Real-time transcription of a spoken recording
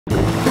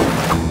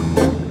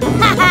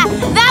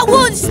That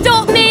won't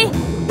stop me!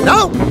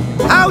 No!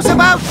 How's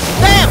about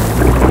them?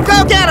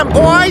 Go get them,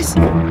 boys!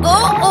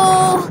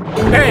 Uh-oh!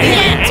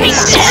 Can't take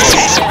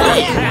this!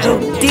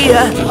 Oh dear,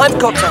 I've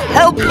got to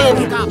help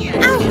him.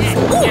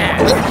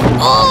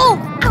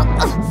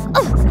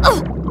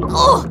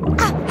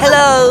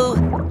 Hello,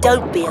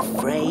 don't be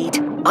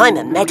afraid. I'm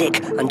a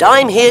medic, and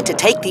I'm here to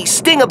take these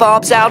stinger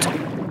barbs out.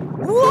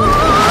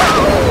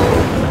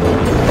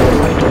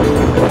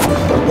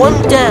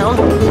 One down,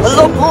 a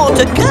lot more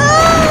to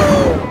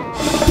go!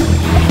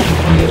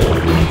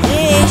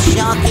 Yeah,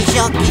 sharky,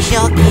 sharky,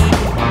 sharky.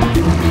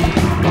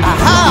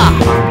 Aha!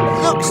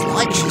 Looks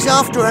like she's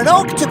after an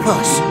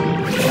octopus.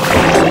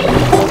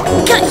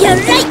 Got you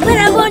right where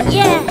I want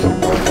you!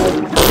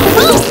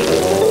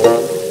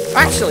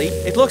 Actually,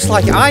 it looks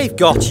like I've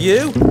got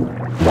you.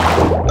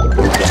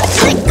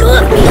 Let go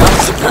of me,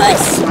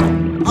 octopus!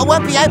 I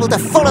won't be able to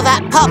follow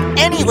that pup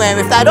anywhere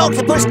if that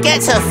octopus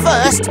gets her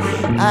first.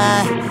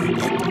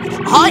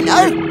 I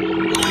know.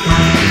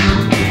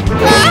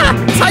 Ah!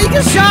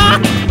 Tiger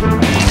shark!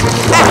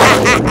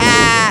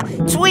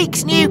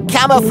 Tweak's new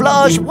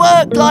camouflage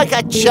worked like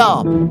a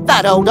charm.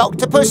 That old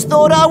octopus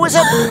thought I was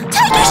a...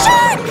 Tiger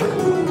shark!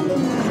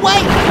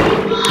 Wait!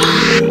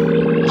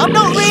 I'm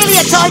not really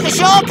a tiger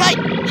shark,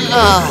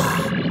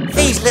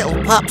 these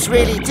little pups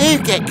really do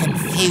get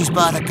confused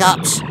by the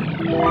gups.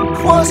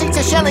 Kwazii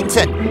to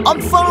Shellington,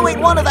 I'm following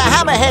one of the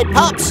hammerhead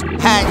pups,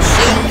 and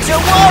she's a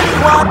wild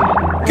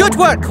one. Good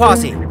work,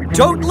 Kwazii.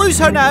 Don't lose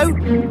her now.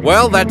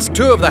 Well, that's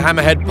 2 of the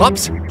hammerhead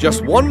pups.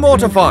 Just 1 more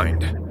to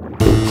find.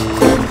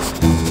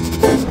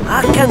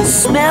 I can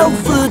smell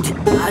food.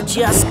 I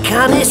just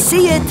can't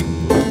see it.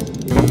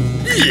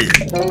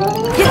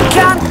 You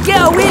can't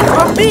get away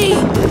from me.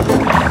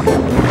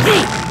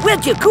 Hey,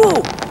 where'd you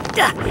go?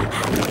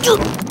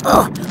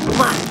 Oh,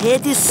 my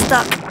head is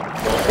stuck.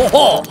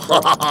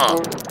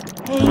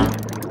 Hey,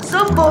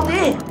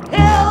 somebody,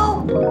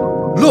 help!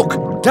 Look,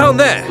 down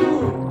there.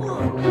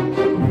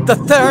 The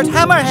 3rd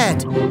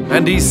hammerhead.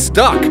 And he's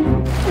stuck.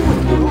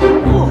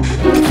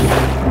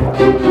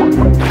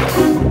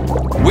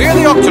 We're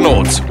the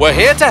Octonauts. We're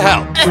here to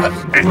help.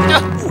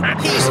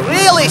 He's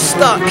really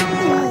stuck.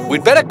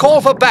 We'd better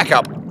call for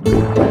backup.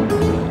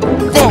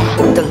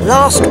 There, the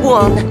last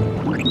one.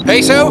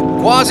 Peso,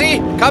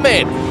 Kwazii, come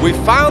in. We've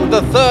found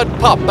the 3rd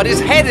pup, but his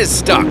head is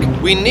stuck.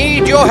 We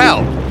need your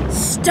help.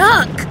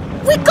 Stuck?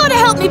 We gotta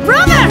help me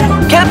brother!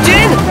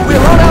 Captain, we're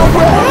on our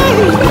way!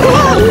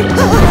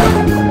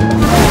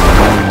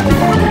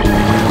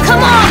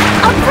 Come on!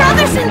 Our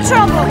brother's in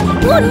trouble!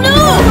 Oh no!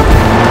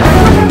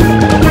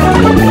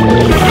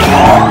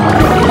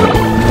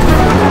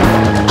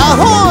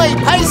 Ahoy,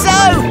 Peso!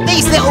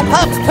 These little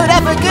pups put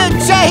up a good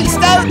chase,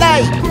 don't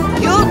they?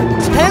 You're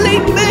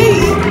telling me?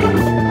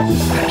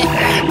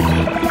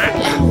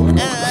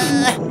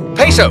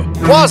 Peso,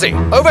 Kwazii,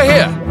 over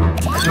here.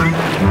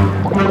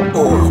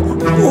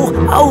 Oh,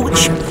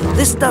 ouch!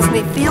 This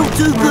doesn't feel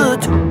too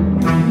good.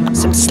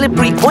 Some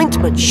slippery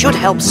ointment should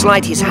help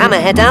slide his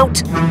hammerhead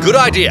out. Good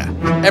idea.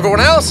 Everyone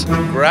else,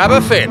 grab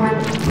a fin.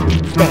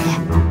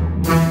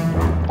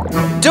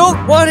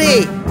 Don't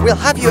worry. We'll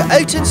have you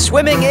out and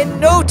swimming in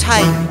no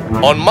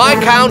time. On my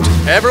count,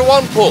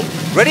 everyone pull.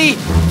 Ready?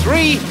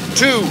 3,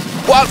 2,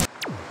 1.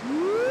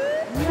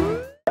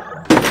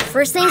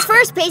 First things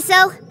first,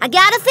 Peso. I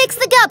gotta fix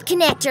the gup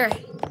connector.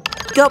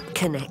 Gup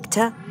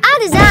connector? I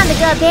designed the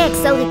gup X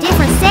so the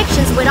different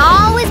sections would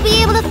always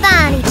be able to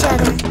find each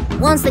other.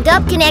 Once the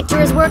gup connector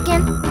is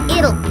working,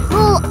 it'll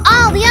pull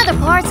all the other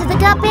parts of the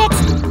gup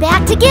X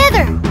back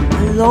together.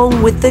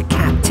 Along with the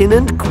captain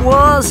and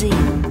Kwazii.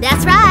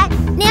 That's right.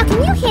 Now,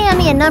 can you hand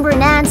me a number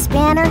 9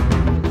 spanner?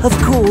 Of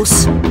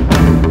course.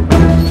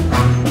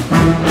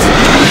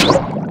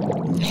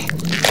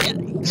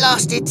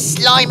 Blasted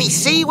slimy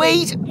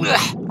seaweed.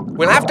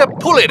 We'll have to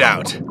pull it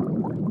out.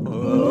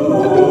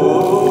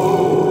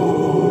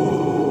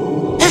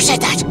 Who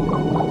said that?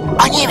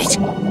 I knew it.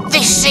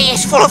 This sea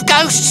is full of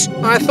ghosts.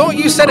 I thought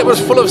you said it was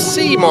full of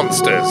sea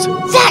monsters.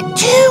 That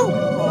too?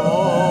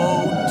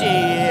 Oh,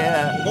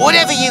 dear.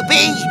 Whatever you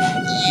be,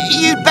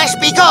 you'd best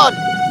be gone.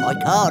 I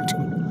can't.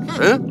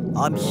 Huh?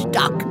 I'm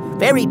stuck,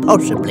 very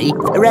possibly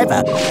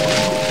forever.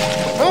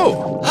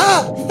 Oh.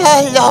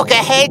 A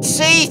loggerhead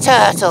sea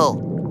turtle.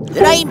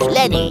 The name's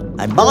Lenny,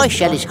 and my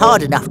shell is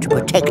hard enough to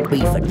protect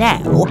me for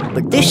now,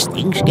 but this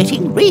thing's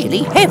getting really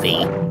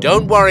heavy.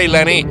 Don't worry,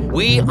 Lenny.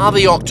 We are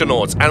the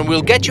Octonauts, and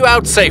we'll get you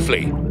out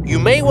safely. You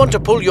may want to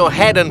pull your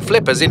head and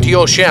flippers into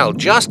your shell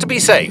just to be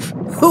safe.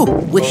 Oh,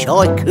 wish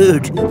I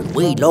could.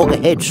 We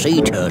loggerhead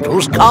sea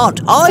turtles can't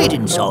hide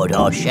inside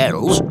our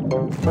shells.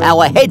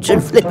 Our heads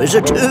and flippers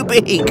are too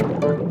big.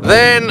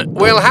 Then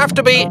we'll have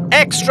to be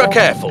extra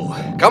careful.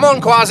 Come on,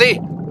 Kwazii.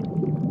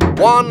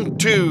 1,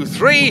 2,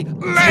 3,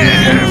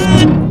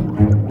 left!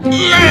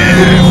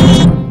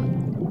 Left!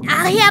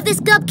 I'll have this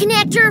gup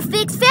connector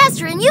fixed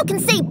faster and you can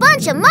say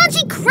bunch of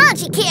munchy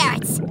crunchy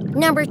carrots.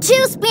 Number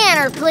 2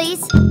 spanner,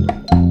 please.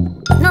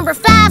 Number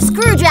 5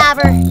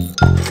 screwdriver.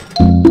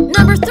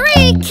 Number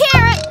 3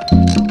 carrot.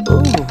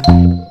 Ooh.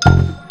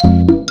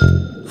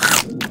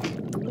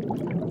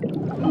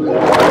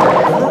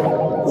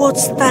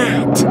 What's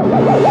that?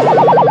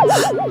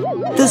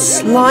 The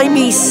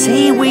slimy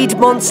seaweed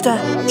monster,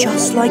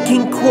 just like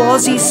in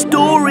Kwazii's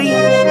story.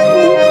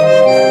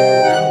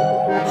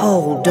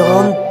 Hold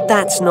on,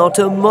 that's not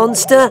a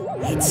monster.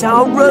 It's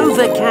our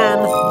rover cam.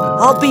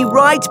 I'll be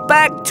right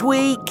back,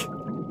 Tweak.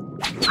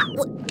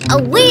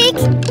 A week?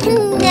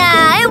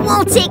 Nah, it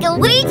won't take a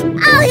week.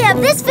 I'll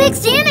have this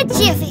fixed in a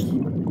jiffy.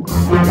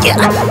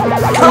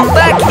 Come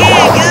back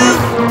here,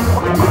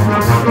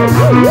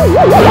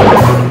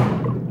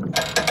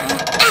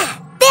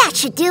 That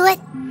should do it.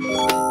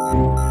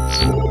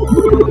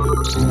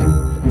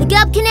 The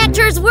gup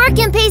connector's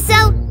working,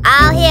 Peso.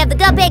 I'll have the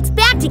gup eggs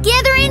back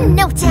together in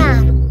no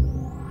time.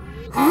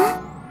 Huh?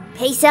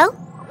 Peso?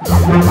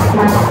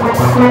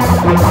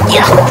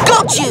 Yeah,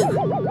 got you!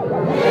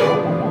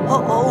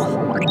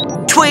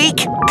 Uh-oh.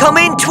 Tweak! Come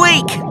in,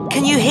 Tweak!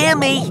 Can you hear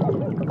me?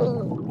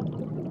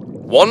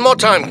 One more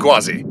time,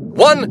 Kwazii.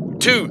 1,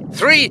 2,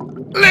 3,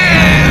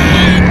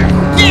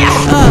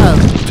 Oh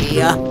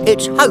dear,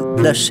 it's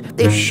hopeless.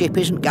 This ship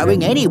isn't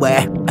going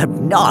anywhere,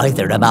 and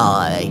neither am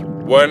I.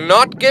 We're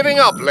not giving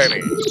up,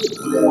 Lenny.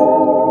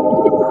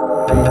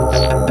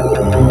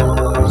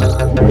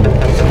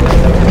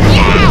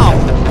 Yow!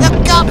 The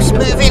gup's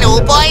moving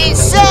all by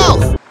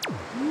itself!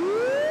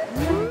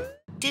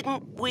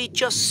 Didn't we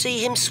just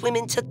see him swim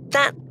into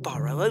that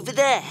burrow over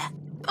there?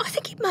 I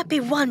think it might be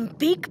one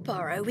big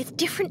burrow with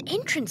different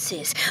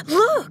entrances.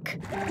 Look!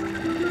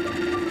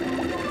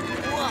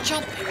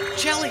 Jumping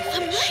jellyfish.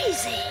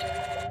 Amazing!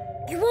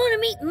 You want to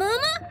meet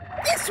Mama?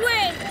 This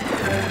way!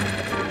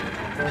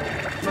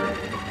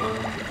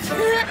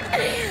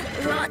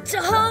 Lots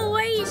of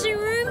hallways and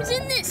rooms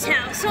in this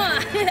house, huh?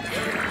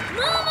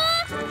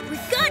 Mama,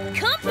 we've got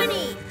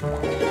company!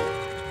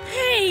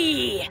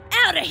 Hey!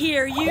 Out of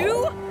here,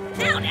 you!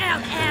 Out,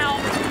 out, out!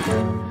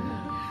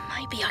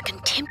 Maybe I can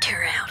tempt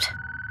her out.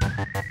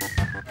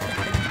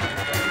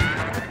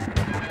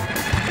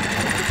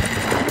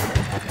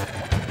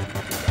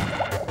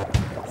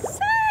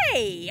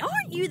 Say,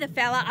 aren't you the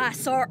fella I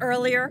saw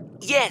earlier?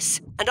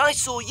 Yes, and I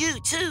saw you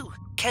too.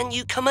 Can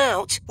you come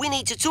out? We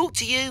need to talk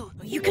to you.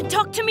 You can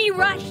talk to me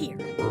right here.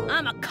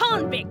 I'm a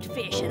convict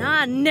fish and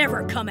I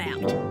never come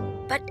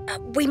out. But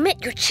we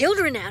met your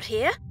children out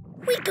here.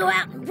 We go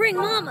out and bring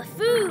Mama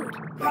food.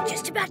 We're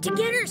just about to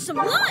get her some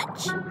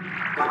lunch.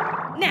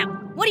 Now,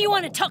 what do you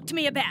want to talk to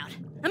me about?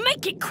 And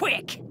make it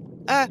quick.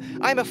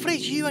 I'm afraid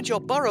you and your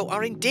burrow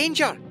are in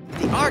danger.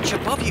 The arch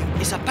above you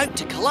is about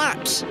to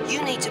collapse.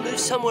 You need to move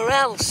somewhere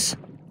else.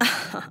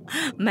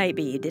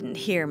 Maybe you didn't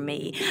hear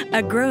me.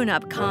 A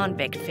grown-up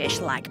convict fish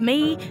like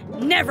me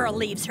never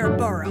leaves her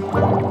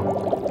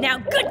burrow. Now,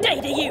 good day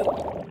to you.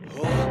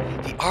 Oh,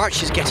 the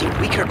arch is getting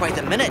weaker by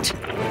the minute.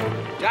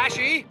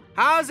 Dashi,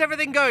 how's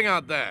everything going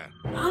out there?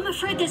 I'm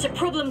afraid there's a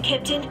problem,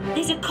 Captain.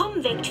 There's a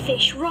convict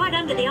fish right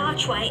under the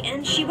archway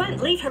and she won't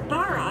leave her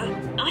burrow.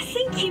 I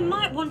think you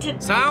might want to...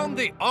 Sound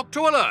the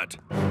Octo alert.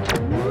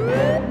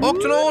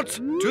 Octonauts,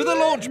 to the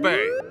launch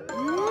bay.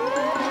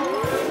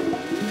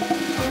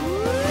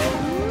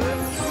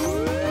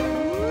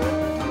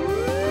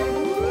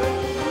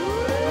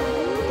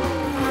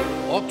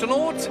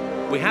 Octonauts,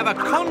 we have a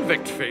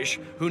convict fish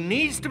who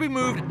needs to be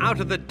moved out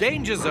of the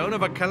danger zone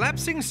of a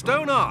collapsing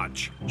stone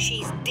arch.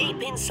 She's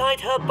deep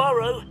inside her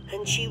burrow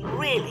and she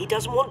really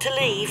doesn't want to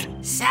leave.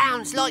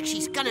 Sounds like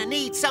she's gonna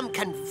need some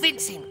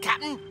convincing,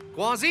 Captain.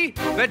 Kwazii,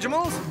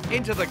 Vegemals,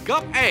 into the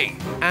Gup A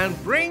and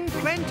bring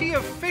plenty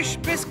of fish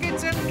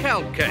biscuits and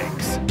kelp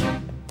cakes.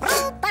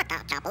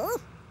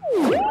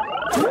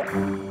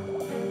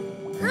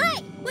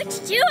 Hi,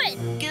 what you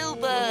doing?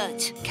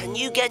 Gilbert, can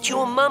you get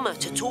your mama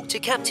to talk to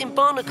Captain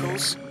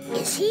Barnacles?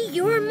 Is he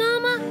your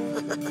mama?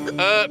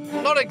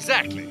 Not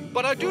exactly,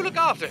 but I do look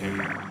after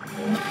him.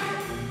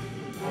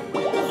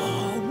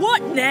 Oh,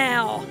 what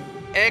now?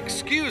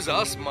 Excuse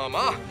us,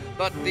 Mama,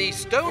 but the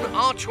stone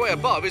archway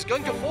above is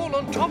going to fall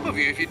on top of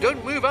you if you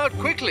don't move out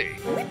quickly.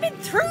 We've been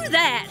through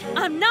that.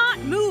 I'm not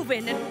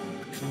moving.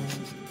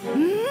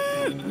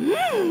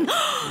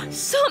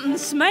 Something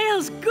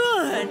smells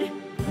good.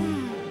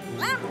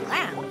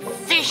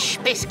 Fish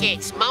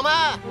biscuits,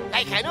 Mama.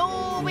 They can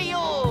all be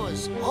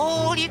yours.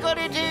 All you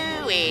gotta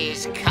do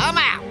is come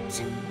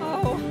out.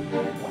 Oh,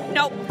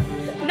 nope.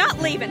 Not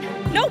leaving.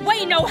 No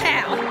way, no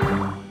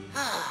how.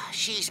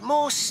 She's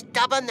more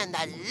stubborn than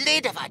the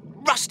lid of a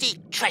rusty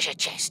treasure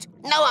chest.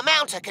 No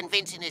amount of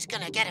convincing is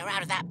gonna get her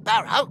out of that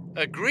burrow.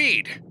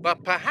 Agreed,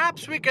 but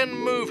perhaps we can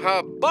move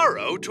her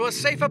burrow to a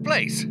safer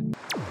place.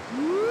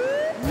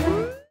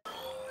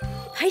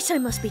 Peso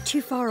must be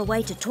too far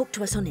away to talk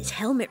to us on his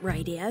helmet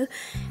radio.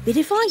 But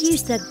if I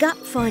use the Gut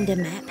Finder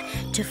map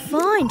to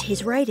find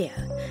his radio,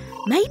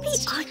 maybe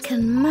I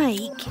can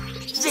make...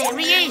 There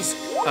he is.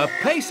 A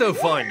Peso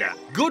Finder.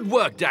 Good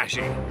work,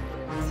 Dashi.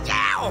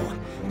 Yow!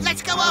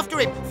 Let's go after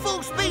him.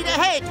 Full speed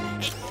ahead.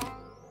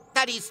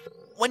 That is,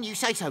 when you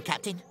say so,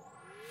 Captain.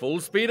 Full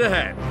speed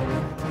ahead.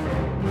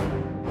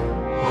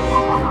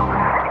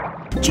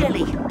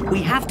 Jelly,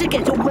 we have to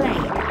get away.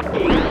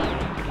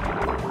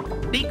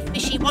 Big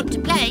fishy want to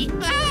play?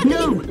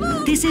 No,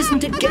 this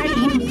isn't a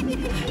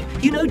game.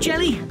 You know,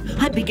 Jelly,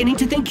 I'm beginning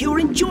to think you're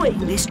enjoying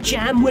this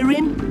jam we're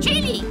in.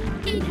 Jelly,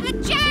 in a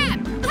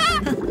jam!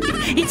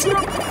 It's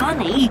not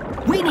funny.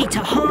 We need to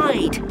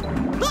hide.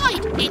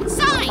 Hide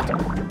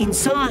inside!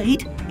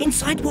 Inside?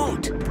 Inside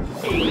what?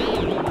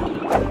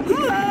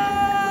 Glow!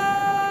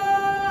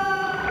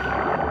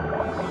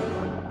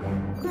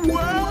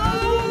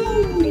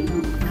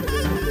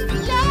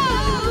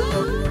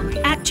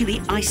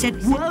 Actually, I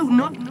said whoa,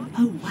 not...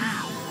 Oh,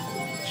 wow.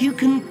 You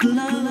can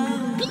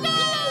glow.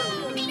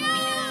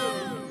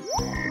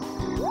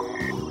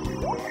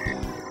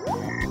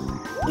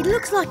 It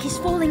looks like he's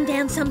falling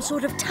down some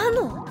sort of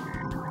tunnel.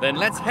 Then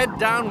let's head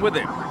down with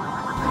him.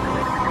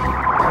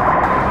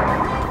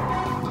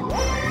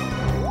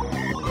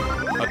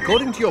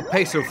 According to your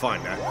Peso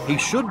finder, he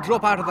should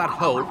drop out of that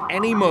hole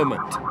any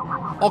moment.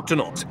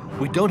 Octonauts,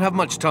 we don't have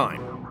much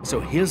time, so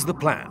here's the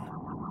plan.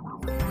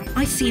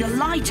 I see a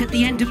light at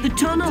the end of the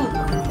tunnel.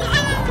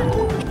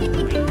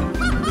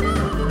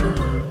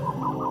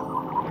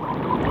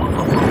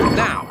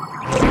 Now.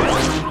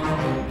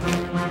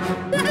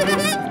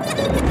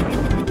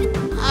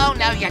 Oh,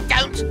 no, you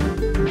don't.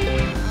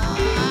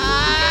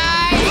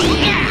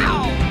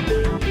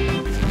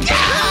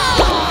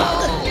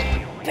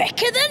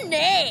 Back of the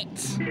net!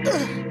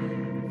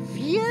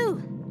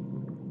 Phew!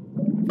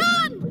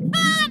 Fun!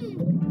 Fun!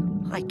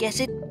 I guess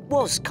it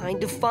was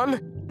kind of fun.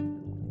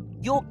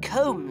 Your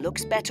comb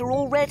looks better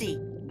already.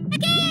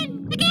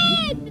 Again!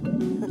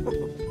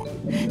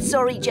 Again!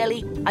 Sorry,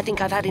 Jelly. I think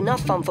I've had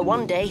enough fun for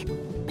one day.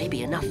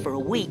 Maybe enough for a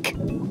week.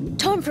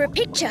 Time for a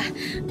picture.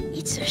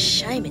 It's a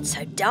shame it's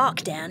so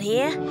dark down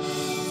here.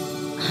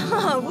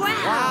 Oh,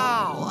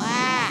 wow!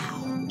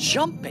 Wow.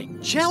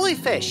 Jumping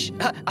jellyfish!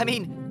 I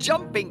mean,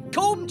 jumping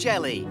comb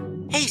jelly!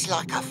 He's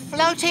like a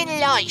floating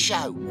light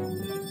show.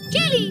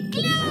 Jelly,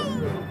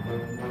 glow!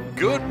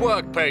 Good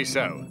work,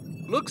 Peso.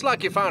 Looks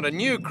like you found a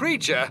new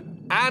creature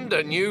and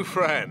a new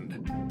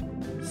friend.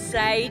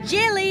 Say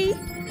jelly!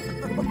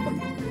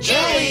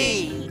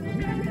 Jelly!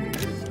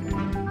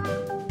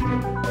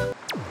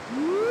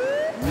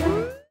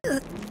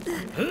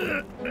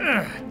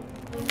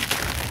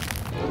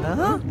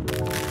 Huh?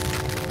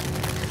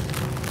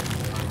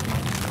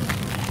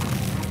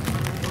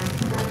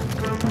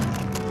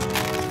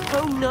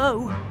 Oh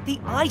no, the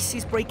ice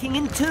is breaking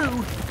in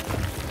two.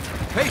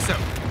 Peso,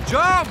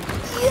 jump!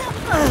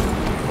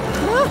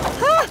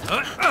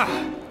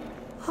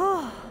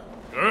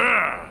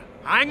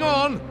 Hang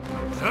on!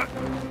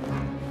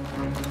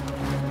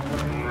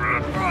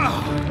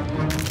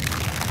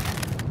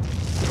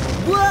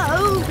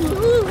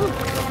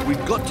 Whoa!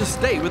 We've got to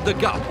stay with the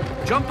gup.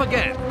 Jump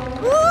again.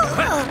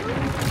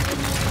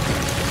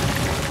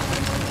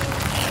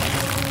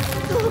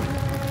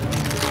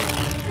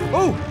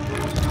 Oh!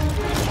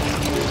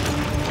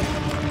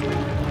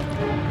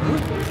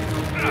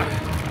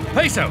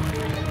 Peso,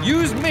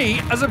 use me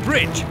as a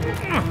bridge.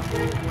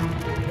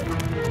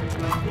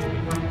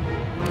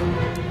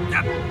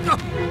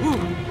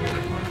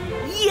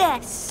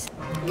 Yes!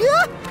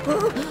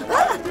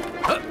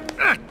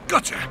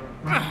 Gotcha.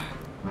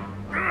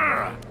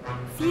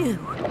 Phew.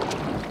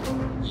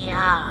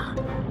 Yeah.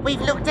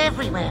 We've looked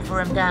everywhere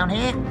for him down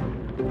here.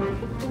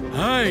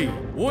 Hey,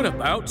 what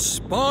about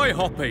spy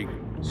hopping?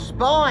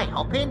 Spy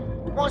hopping?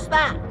 What's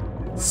that?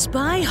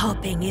 Spy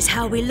hopping is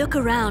how we look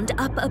around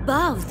up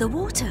above the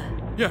water.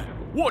 Yeah,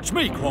 watch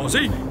me,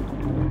 Kwazii.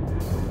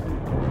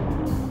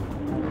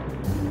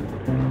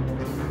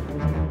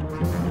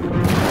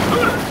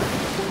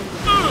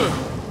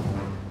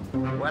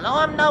 Well,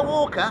 I'm no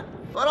walker,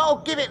 but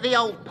I'll give it the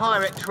old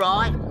pirate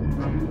try.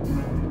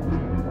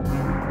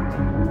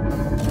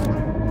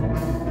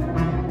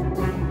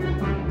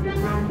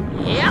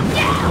 Yep,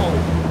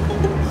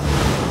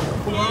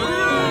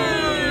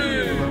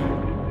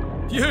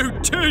 You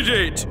did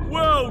it!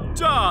 Well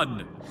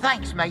done!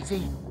 Thanks,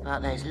 matey.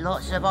 But there's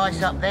lots of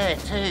ice up there,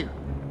 too.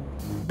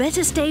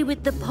 Better stay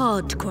with the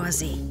pod,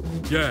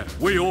 Kwazii. Yeah,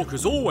 we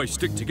orcas always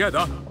stick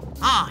together.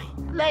 Aye,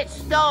 let's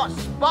start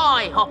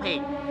spy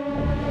hopping.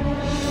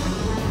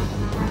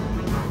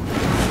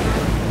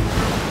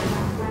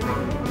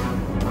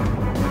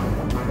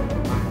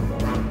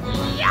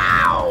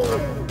 Yow!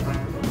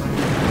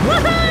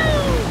 Woohoo!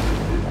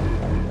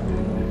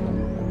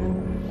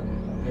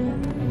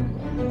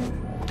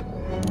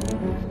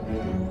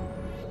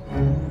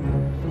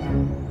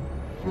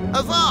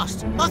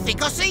 Avast! I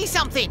think I see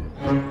something.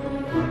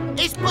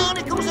 It's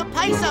Barnacles and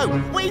Peso.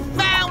 We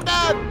found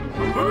them.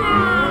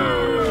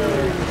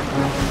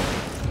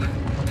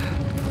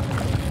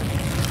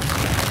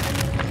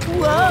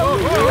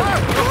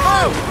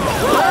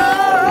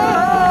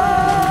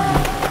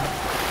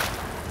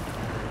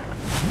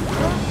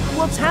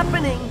 What's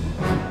happening?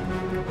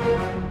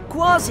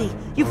 Kwazii,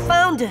 you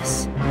found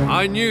us.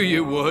 I knew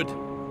you would.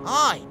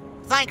 Aye,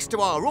 thanks to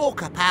our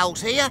orca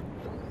pals here.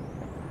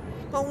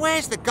 But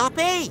where's the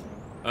guppy?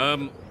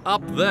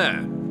 Up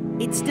there.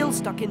 It's still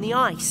stuck in the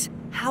ice.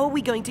 How are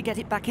we going to get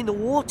it back in the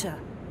water?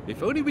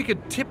 If only we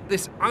could tip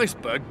this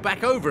iceberg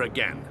back over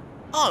again.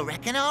 I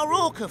reckon our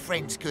orca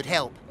friends could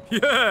help.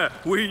 Yeah,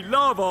 we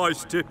love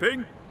ice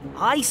tipping.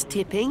 Ice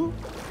tipping?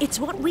 It's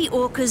what we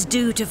orcas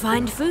do to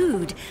find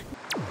food.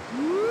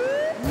 Oi,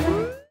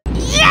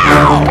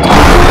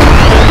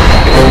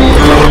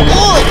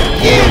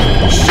 you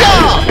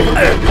shark!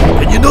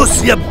 Can you not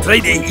see I'm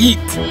trying to eat?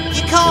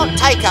 You can't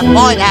take a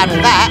bite out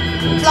of that.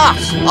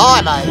 Plus,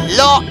 I'm a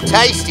lot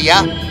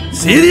tastier.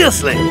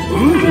 Seriously?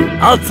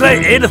 I'll try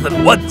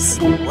anything once.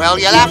 Well,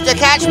 you'll have to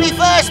catch me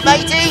first,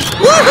 matey.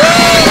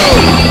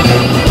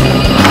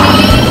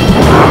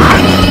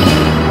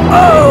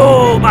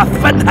 Oh, my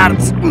fin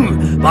hurts.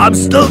 But I'm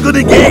still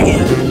gonna get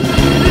you.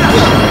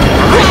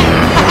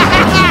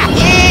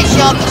 Here,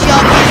 Sharky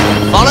Sharky.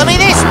 Follow me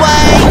this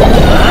way.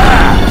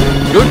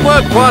 Good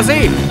work,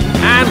 Kwazii.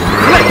 And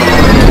flick!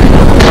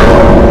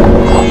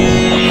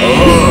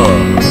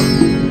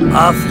 I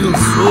feel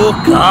so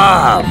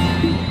calm.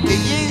 Do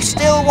you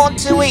still want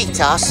to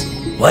eat us?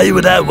 Why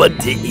would I want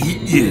to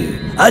eat you?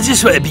 I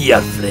just want to be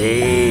your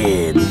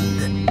friend.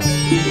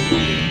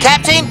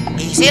 Captain,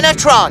 he's in a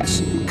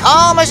trance.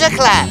 Calm as a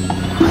clam.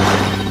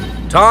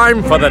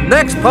 Time for the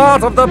next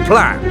part of the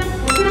plan.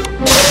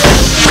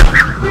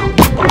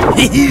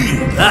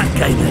 That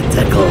kind of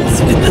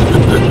tickles.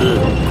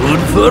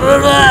 Good for a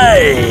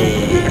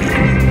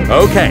ride.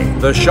 Okay,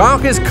 the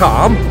shark is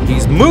calm,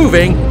 he's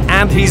moving,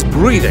 and he's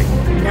breathing.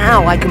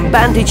 Now I can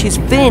bandage his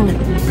fin.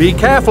 Be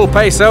careful,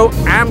 Peso,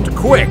 and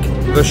quick.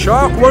 The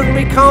shark won't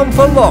be calm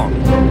for long.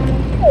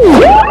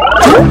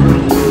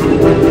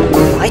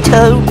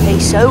 Righto,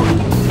 Peso.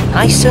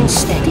 Nice and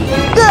steady.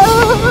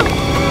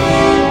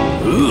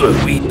 Ooh, a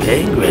wee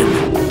penguin.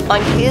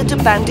 I'm here to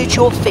bandage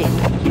your fin.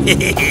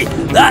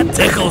 That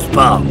tickles,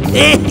 pal.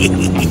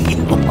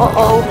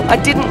 Uh-oh, I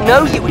didn't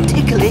know you were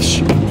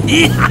ticklish.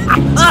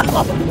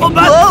 Oh,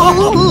 man.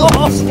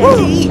 Whoa,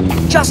 steady.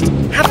 Just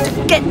have to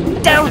get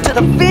down to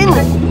the fin.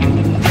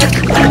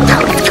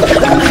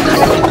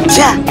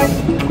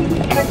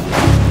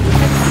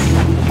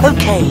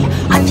 Okay,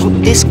 I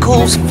think this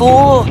calls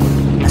for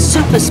a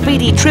super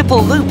speedy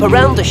triple loop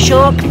around the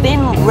shark fin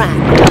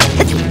wrap.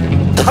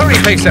 Hurry,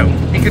 Peso.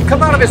 He could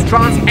come out of his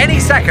trance any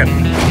second.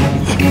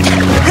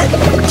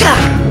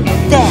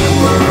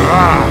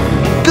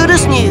 There. Good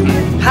as new.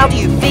 How do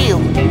you feel?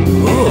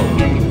 Oh,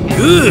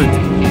 good.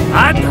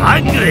 I'm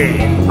hungry.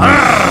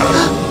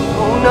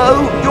 Oh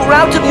no, you're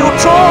out of your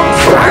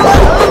trance.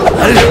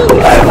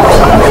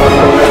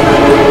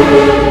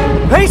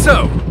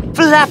 Peso!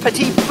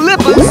 Flappity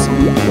flippers.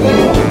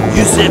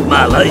 You saved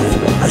my life.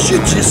 I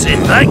should just say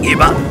thank you,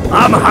 but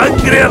I'm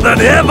hungrier than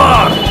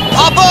ever.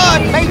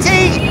 Aboard,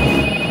 matey!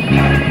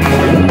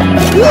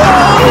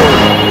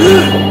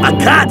 A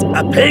cat,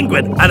 a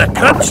penguin, and a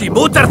crunchy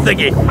motor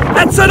thingy.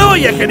 It's an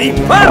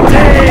all-you-can-eat party!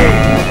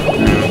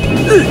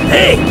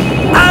 Hey,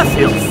 I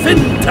feel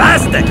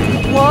fantastic.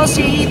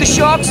 Kwazii, the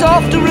shark's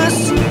after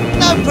us.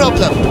 No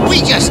problem.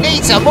 We just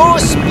need some more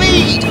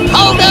speed.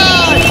 Hold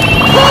on!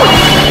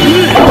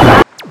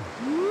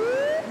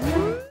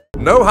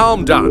 No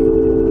harm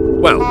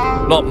done. Well,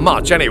 not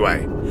much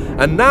anyway.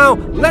 And now,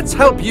 let's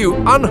help you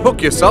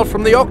unhook yourself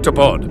from the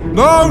Octopod.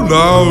 No,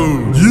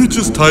 you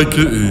just take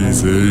it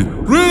easy.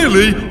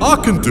 Really, I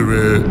can do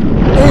it.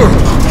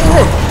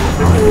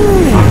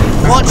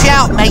 Watch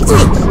out,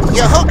 matey.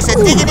 Your hooks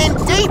are digging in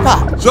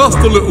deeper. Just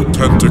a little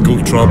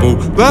tentacle trouble,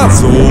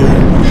 that's all.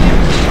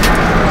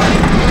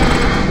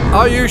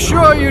 Are you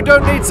sure you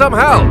don't need some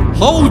help?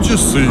 Hold your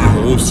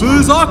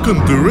seahorses, I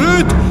can do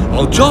it.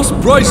 I'll just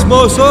brace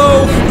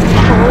myself.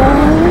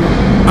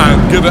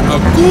 And give it a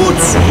good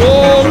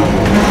strong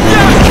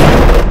yes!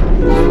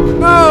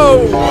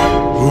 No!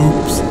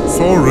 Oops,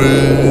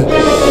 sorry.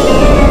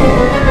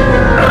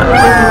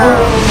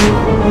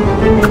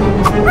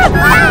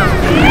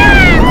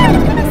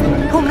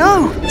 Oh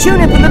no,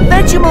 Tunip and the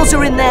Vegemals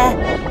are in there.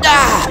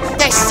 Ah,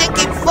 they're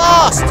sinking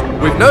fast.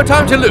 We've no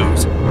time to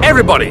lose.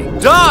 Everybody,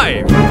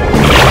 dive!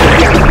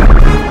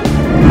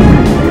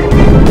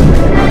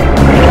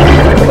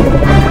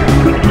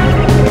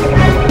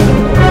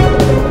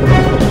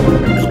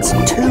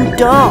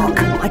 Dark.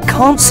 I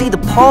can't see the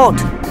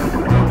pod.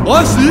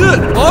 I see it!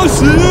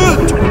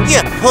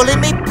 You're pulling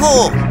me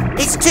paw.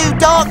 It's too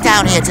dark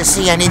down here to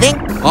see anything.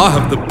 I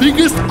have the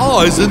biggest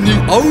eyes in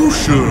the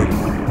ocean.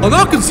 And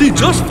I can see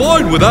just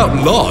fine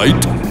without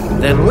light.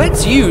 Then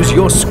let's use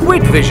your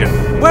squid vision.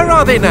 Where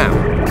are they now?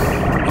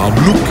 I'm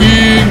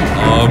looking.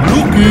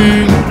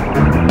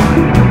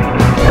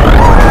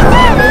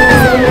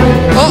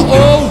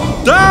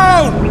 Uh-oh!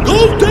 Down!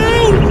 Go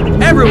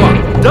down!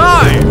 Everyone,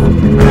 dive!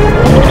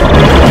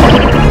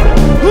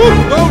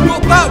 No,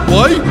 not that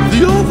way!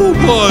 The other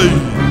way!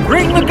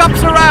 Bring the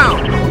gups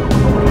around!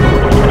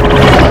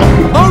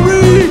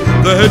 Hurry!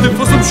 They're heading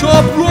for some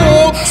sharp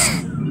rocks!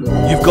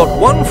 You've got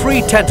one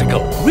free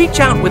tentacle. Reach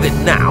out with it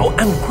now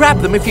and grab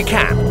them if you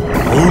can.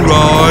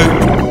 Alright.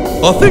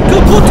 I think I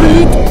got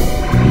it!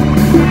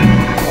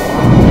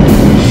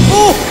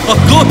 Oh! I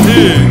got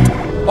it!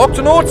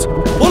 Octonauts,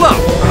 pull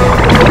up!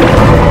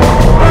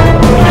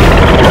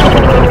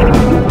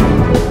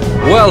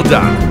 Well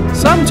done.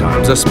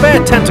 Sometimes a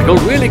spare tentacle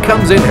really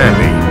comes in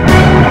handy.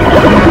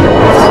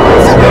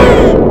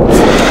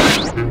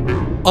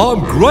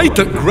 I'm great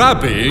at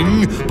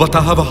grabbing, but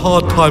I have a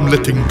hard time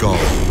letting go.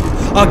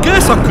 I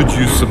guess I could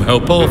use some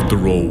help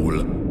after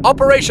all.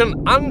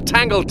 Operation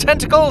Untangle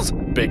Tentacles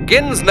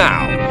begins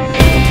now.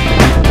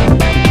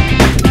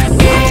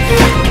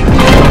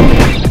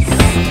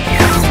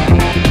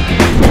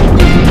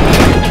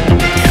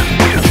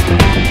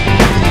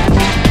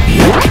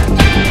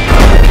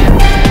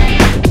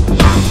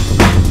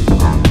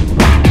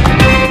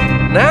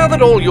 Now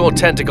that all your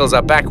tentacles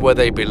are back where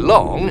they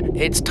belong,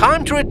 it's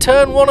time to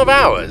return one of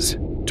ours.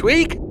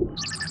 Tweak?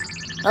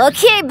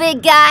 Okay,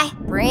 big guy.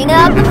 Bring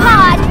up the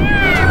pod.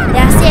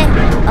 That's it.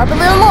 Up a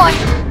little more.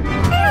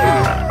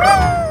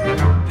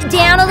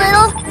 Down a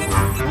little.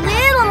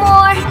 Little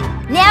more.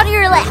 Now to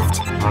your left.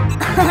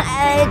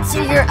 To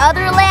your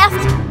other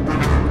left.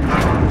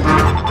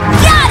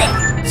 Got it!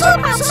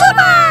 Super,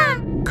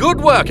 super!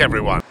 Good work,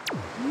 everyone.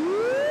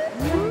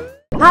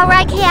 All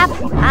right, Cap.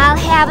 I'll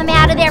have him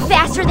out of there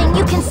faster than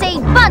you can say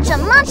bunch of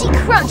munchy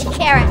crunchy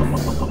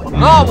carrots.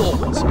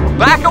 Narwhals,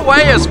 back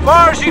away as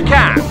far as you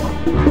can.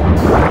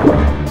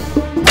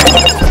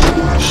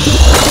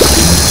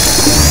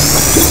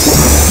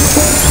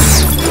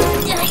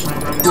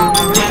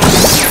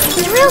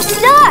 Real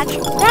stuck.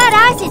 That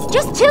ice is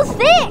just too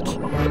thick.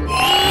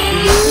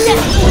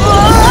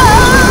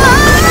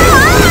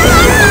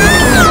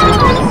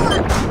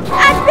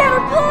 I'd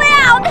better pull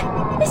out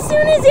as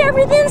soon as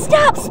everything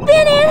stops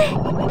spinning.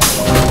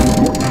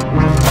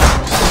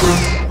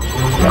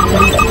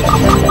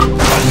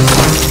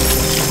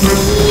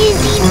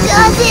 Easy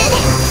does it.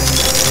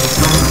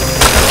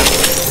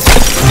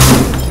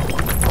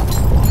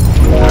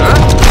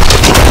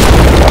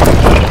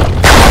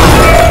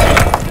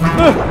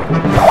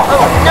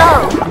 Oh no!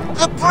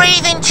 The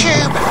breathing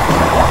tube!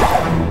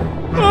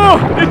 Oh,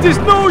 it is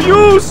no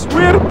use!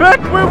 We're back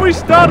where we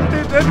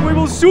started and we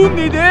will soon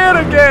need air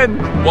again!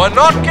 We're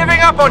not giving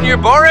up on you,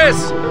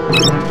 Boris!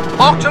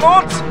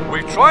 Octonauts,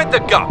 we've tried the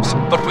gups,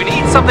 but we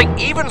need something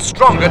even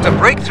stronger to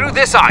break through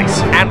this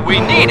ice, and we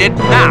need it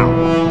now!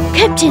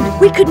 Captain,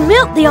 we could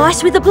melt the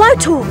ice with a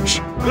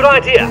blowtorch. Good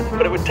idea,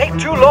 but it would take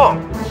too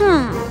long.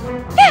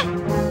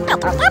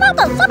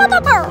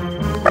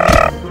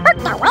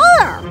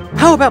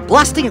 How about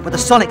blasting it with a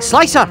sonic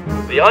slicer?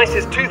 The ice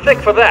is too thick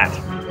for that.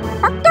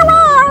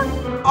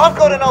 I've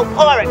got an old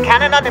pirate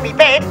cannon under my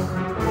bed,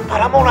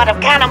 but I'm all out of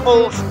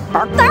cannonballs.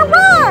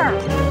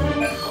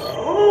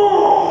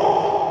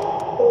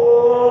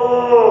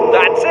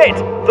 That's it,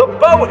 the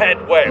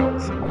bowhead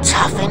whales.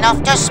 Tough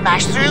enough to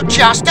smash through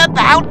just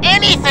about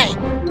anything.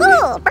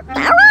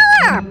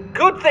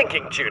 Good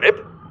thinking,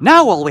 Tulip.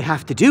 Now all we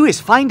have to do is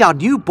find our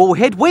new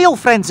bowhead whale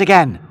friends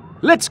again.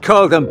 Let's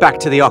call them back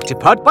to the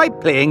Octopod by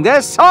playing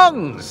their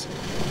songs.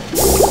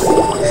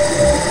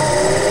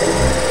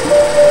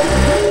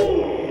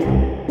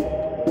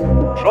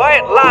 Try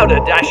it louder,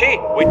 Dashi.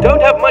 We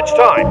don't have much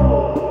time.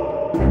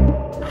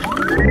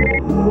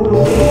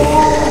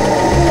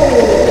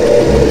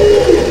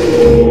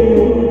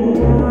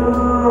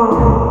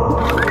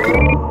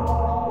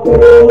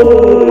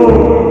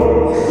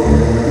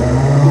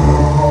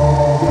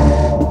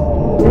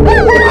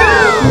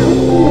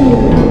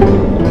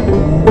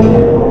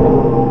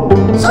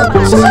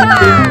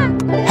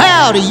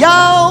 Howdy,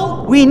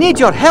 y'all! We need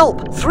your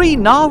help. 3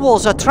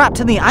 narwhals are trapped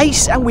in the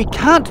ice and we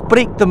can't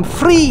break them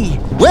free.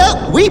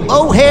 Well, we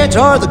bowheads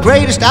are the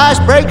greatest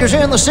icebreakers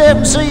in the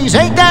 7 seas.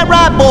 Ain't that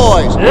right,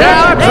 boys?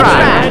 Yeah, that's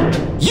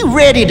right. You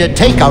ready to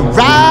take a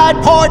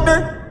ride,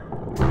 partner?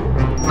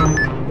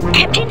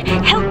 Captain,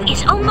 help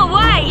is on the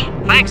way.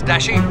 Thanks,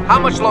 Dashi. How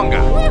much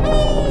longer?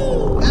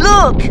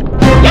 Look!